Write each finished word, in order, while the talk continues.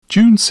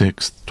June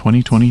 6,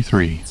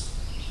 2023.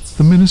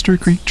 The Minister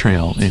Creek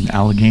Trail in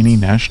Allegheny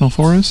National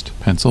Forest,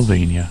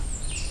 Pennsylvania.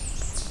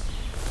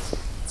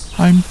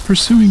 I'm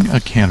pursuing a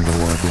Canada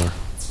warbler,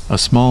 a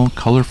small,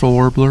 colorful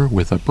warbler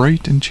with a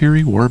bright and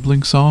cheery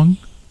warbling song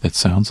that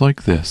sounds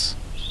like this.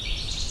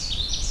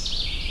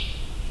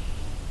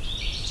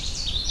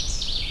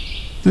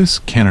 This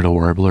Canada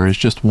warbler is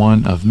just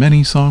one of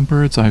many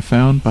songbirds I've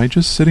found by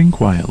just sitting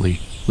quietly,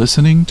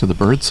 listening to the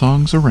bird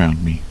songs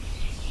around me.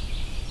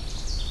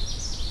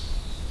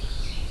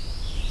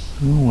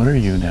 What are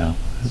you now?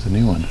 There's a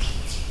new one.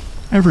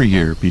 Every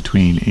year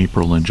between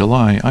April and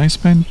July, I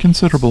spend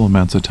considerable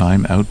amounts of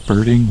time out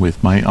birding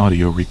with my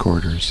audio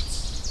recorders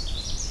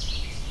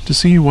to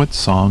see what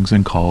songs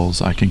and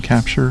calls I can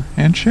capture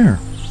and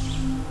share.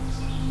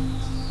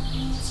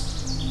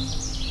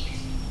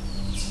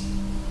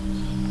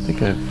 I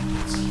think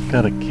I've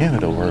got a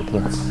Canada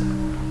warbler.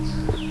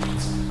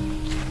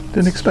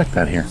 Didn't expect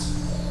that here.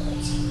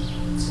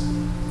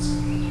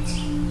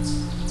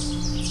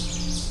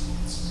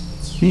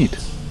 Neat.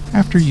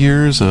 After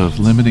years of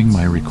limiting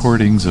my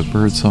recordings of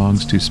bird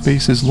songs to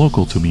spaces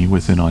local to me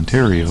within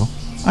Ontario,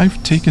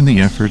 I've taken the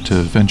effort to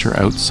venture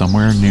out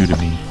somewhere new to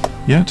me,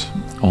 yet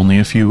only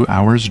a few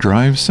hours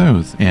drive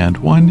south and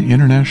one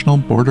international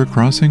border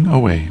crossing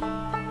away.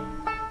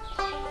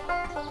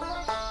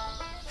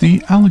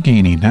 The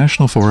Allegheny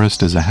National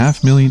Forest is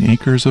 500,000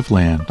 acres of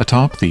land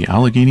atop the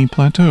Allegheny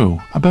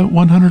Plateau, about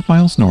 100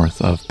 miles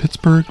north of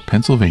Pittsburgh,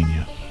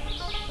 Pennsylvania.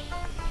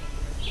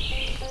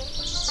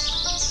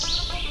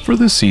 For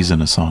this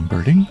season of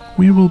Songbirding,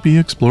 we will be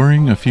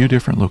exploring a few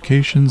different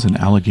locations in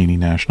Allegheny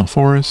National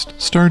Forest,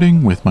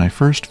 starting with my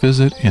first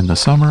visit in the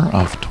summer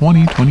of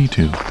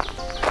 2022.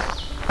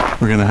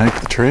 We're going to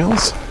hike the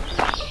trails,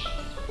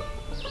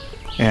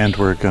 and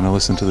we're going to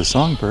listen to the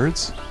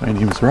songbirds. My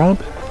name is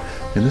Rob,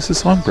 and this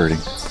is Songbirding,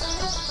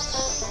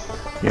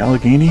 the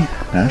Allegheny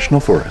National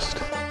Forest.